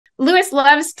Lewis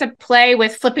loves to play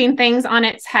with flipping things on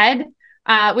its head,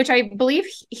 which I believe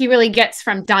he really gets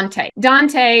from Dante.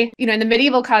 Dante, in the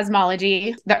medieval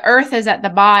cosmology, the earth is at the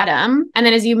bottom. And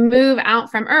then as you move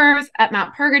out from earth, up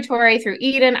Mount Purgatory, through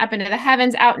Eden, up into the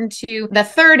heavens, out into the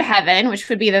third heaven, which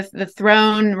would be the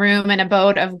throne room and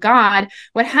abode of God,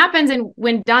 what happens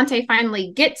when Dante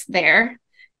finally gets there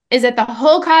is that the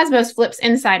whole cosmos flips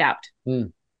inside out.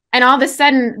 And all of a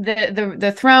sudden,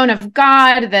 the throne of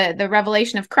God, the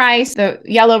revelation of Christ, the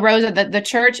yellow rose of the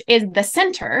church is the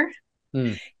center.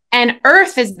 And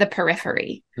earth is the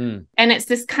periphery. And it's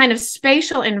this kind of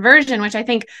spatial inversion, which I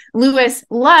think Lewis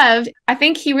loved. I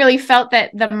think he really felt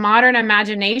that the modern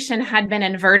imagination had been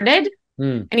inverted.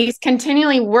 And he's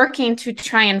continually working to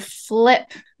try and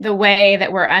flip the way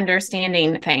that we're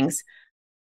understanding things.